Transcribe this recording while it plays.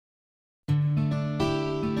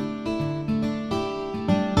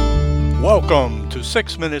Welcome to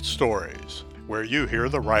 6 Minute Stories, where you hear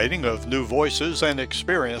the writing of new voices and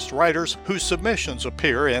experienced writers whose submissions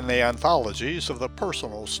appear in the anthologies of the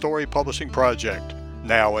Personal Story Publishing Project.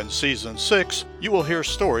 Now in Season 6, you will hear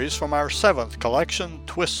stories from our 7th collection,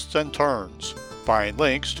 Twists and Turns. Find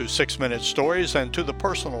links to 6 Minute Stories and to the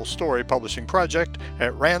Personal Story Publishing Project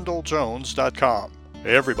at randalljones.com.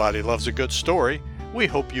 Everybody loves a good story. We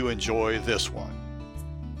hope you enjoy this one.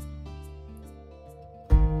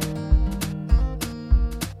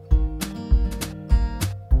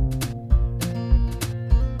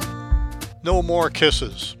 No More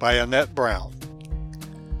Kisses by Annette Brown.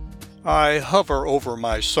 I hover over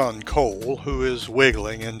my son Cole, who is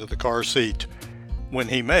wiggling into the car seat, when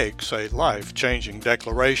he makes a life-changing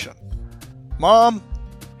declaration. "Mom,"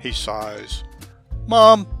 he sighs,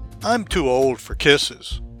 "Mom, I'm too old for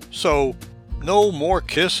kisses, so no more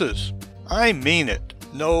kisses. I mean it,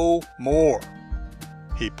 no more."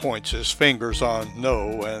 He points his fingers on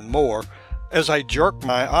no and more as I jerk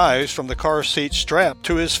my eyes from the car seat strap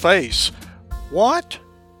to his face. "What?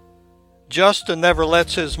 Justin never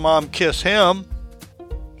lets his mom kiss him."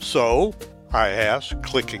 "So?" I ask,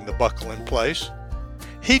 clicking the buckle in place.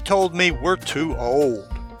 "He told me we're too old."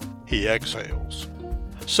 He exhales.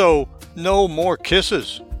 "So, no more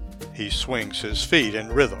kisses." He swings his feet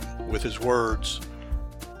in rhythm with his words.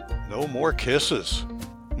 No more kisses.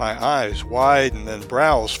 My eyes widen and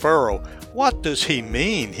brows furrow. What does he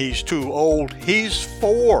mean he's too old? He's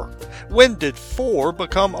 4. When did 4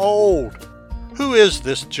 become old? Who is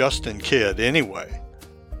this Justin kid, anyway?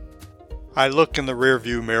 I look in the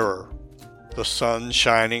rearview mirror. The sun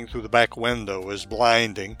shining through the back window is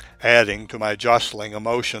blinding, adding to my jostling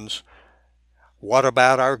emotions. What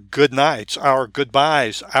about our good nights, our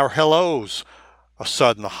goodbyes, our hellos? A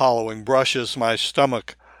sudden hollowing brushes my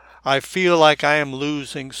stomach. I feel like I am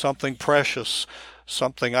losing something precious,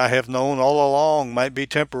 something I have known all along might be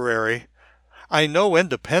temporary. I know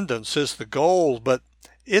independence is the goal, but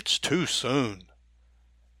it's too soon.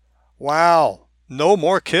 Wow, no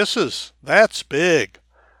more kisses. That's big.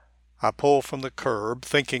 I pull from the curb,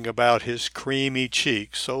 thinking about his creamy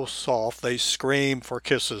cheeks, so soft they scream for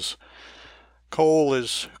kisses. Cole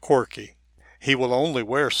is quirky. He will only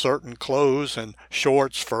wear certain clothes and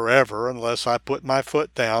shorts forever unless I put my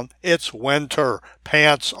foot down. It's winter,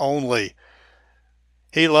 pants only.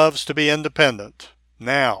 He loves to be independent.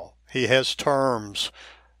 Now he has terms.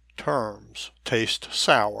 Terms taste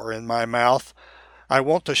sour in my mouth. I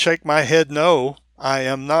want to shake my head no. I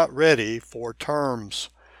am not ready for terms.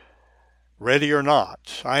 Ready or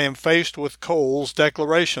not, I am faced with Cole's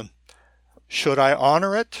declaration. Should I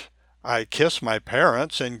honor it? I kiss my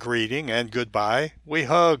parents in greeting and goodbye. We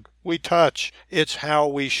hug, we touch. It's how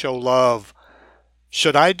we show love.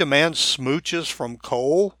 Should I demand smooches from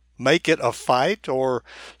Cole? Make it a fight, or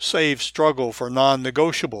save struggle for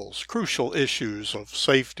non-negotiables, crucial issues of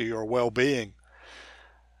safety or well-being?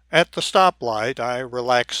 At the stoplight, I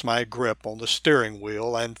relax my grip on the steering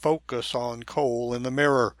wheel and focus on Cole in the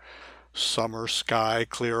mirror. Summer sky,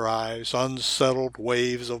 clear eyes, unsettled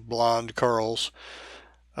waves of blonde curls.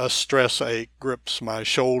 A stress ache grips my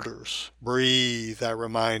shoulders. Breathe, I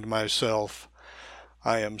remind myself.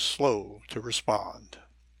 I am slow to respond.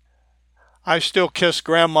 I still kiss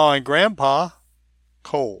Grandma and Grandpa.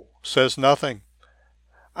 Cole says nothing.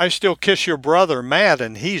 I still kiss your brother, Matt,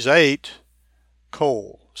 and he's 8.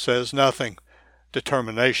 Cole says nothing,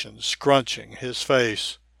 determination scrunching his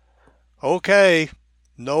face. Okay,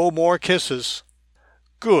 no more kisses.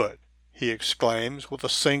 Good, he exclaims with a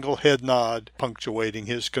single head nod punctuating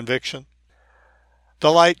his conviction.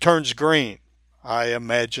 The light turns green. I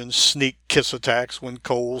imagine sneak kiss attacks when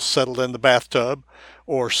Cole's settled in the bathtub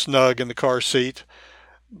or snug in the car seat,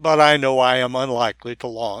 but I know I am unlikely to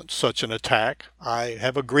launch such an attack. I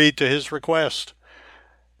have agreed to his request.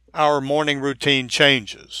 Our morning routine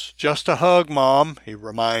changes. Just a hug, Mom, he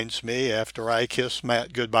reminds me after I kiss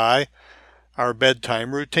Matt goodbye. Our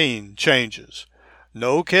bedtime routine changes.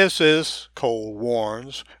 No kisses, Cole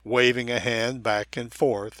warns, waving a hand back and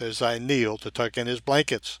forth as I kneel to tuck in his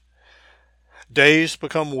blankets. Days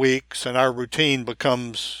become weeks and our routine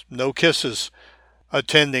becomes no kisses.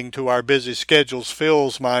 Attending to our busy schedules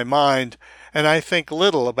fills my mind, and I think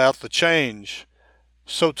little about the change.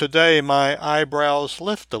 So today my eyebrows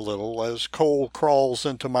lift a little as Cole crawls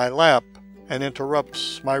into my lap and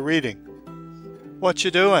interrupts my reading. "What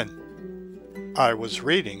you doing?" "I was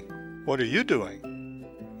reading. What are you doing?"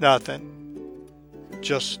 "Nothing."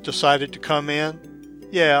 "Just decided to come in?"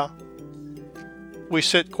 "Yeah." We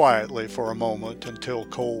sit quietly for a moment until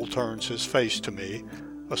Cole turns his face to me,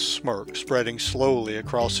 a smirk spreading slowly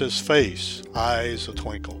across his face, eyes a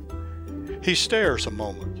twinkle. He stares a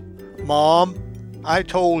moment, Mom, I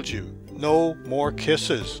told you, no more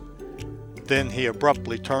kisses. Then he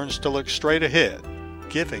abruptly turns to look straight ahead,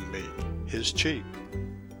 giving me his cheek.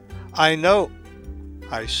 I know.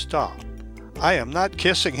 I stop. I am not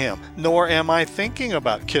kissing him, nor am I thinking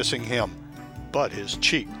about kissing him, but his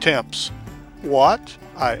cheek tempts. What?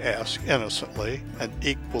 I ask innocently, an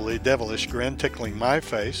equally devilish grin tickling my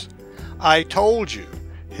face. I told you,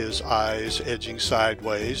 his eyes edging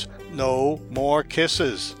sideways, no more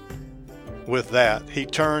kisses. With that, he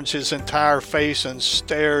turns his entire face and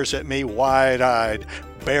stares at me wide-eyed,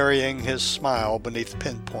 burying his smile beneath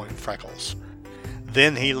pinpoint freckles.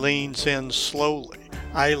 Then he leans in slowly.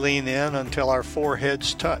 I lean in until our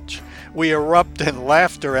foreheads touch. We erupt in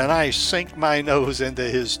laughter, and I sink my nose into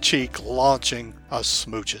his cheek, launching a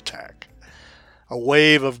smooch attack. A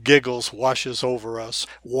wave of giggles washes over us,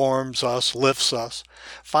 warms us, lifts us.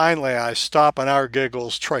 Finally, I stop, and our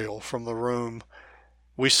giggles trail from the room.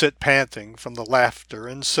 We sit panting from the laughter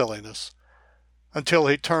and silliness, until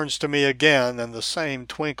he turns to me again, and the same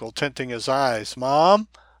twinkle tinting his eyes. Mom,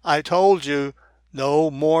 I told you,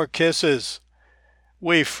 no more kisses.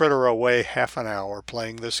 We fritter away half an hour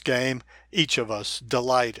playing this game, each of us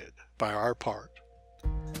delighted by our part.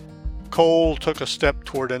 Cole took a step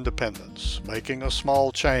toward independence, making a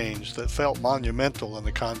small change that felt monumental in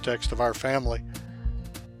the context of our family.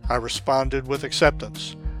 I responded with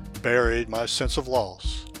acceptance, buried my sense of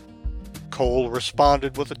loss. Cole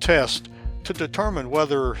responded with a test to determine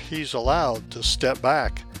whether he's allowed to step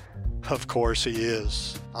back. Of course he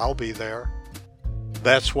is. I'll be there.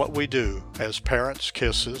 That's what we do as parents,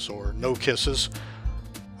 kisses or no kisses.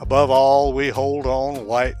 Above all, we hold on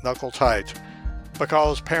white-knuckle tight,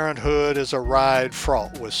 because parenthood is a ride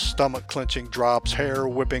fraught with stomach-clenching drops,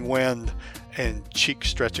 hair-whipping wind, and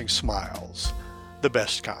cheek-stretching smiles. The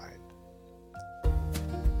best kind.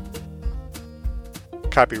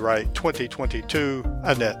 Copyright 2022,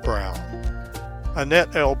 Annette Brown.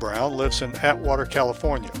 Annette L. Brown lives in Atwater,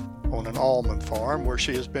 California, on an almond farm where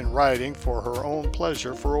she has been writing for her own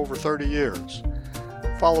pleasure for over 30 years.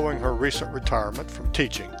 Following her recent retirement from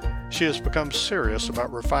teaching, she has become serious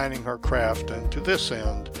about refining her craft, and to this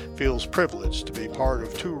end feels privileged to be part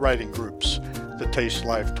of two writing groups, the Taste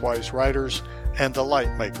Life Twice Writers and the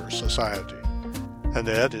Lightmakers Society.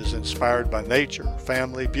 Annette is inspired by nature,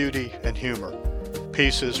 family, beauty, and humor.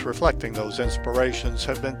 Pieces reflecting those inspirations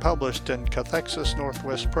have been published in Cathexis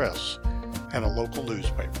Northwest Press and a local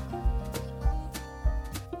newspaper.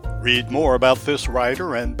 Read more about this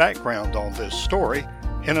writer and background on this story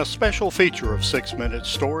in a special feature of 6 Minute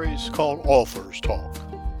Stories called Authors Talk.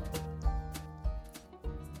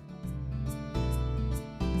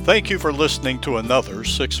 Thank you for listening to another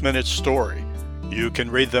 6 Minute Story. You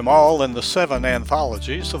can read them all in the 7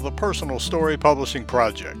 anthologies of the Personal Story Publishing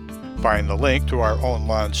Project. Find the link to our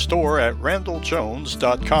online store at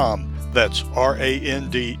randalljones.com. That's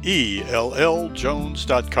RANDELL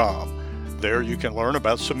Jones.com. There you can learn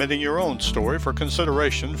about submitting your own story for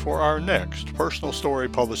consideration for our next Personal Story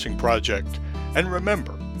Publishing Project. And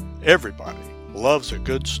remember, everybody loves a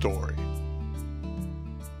good story.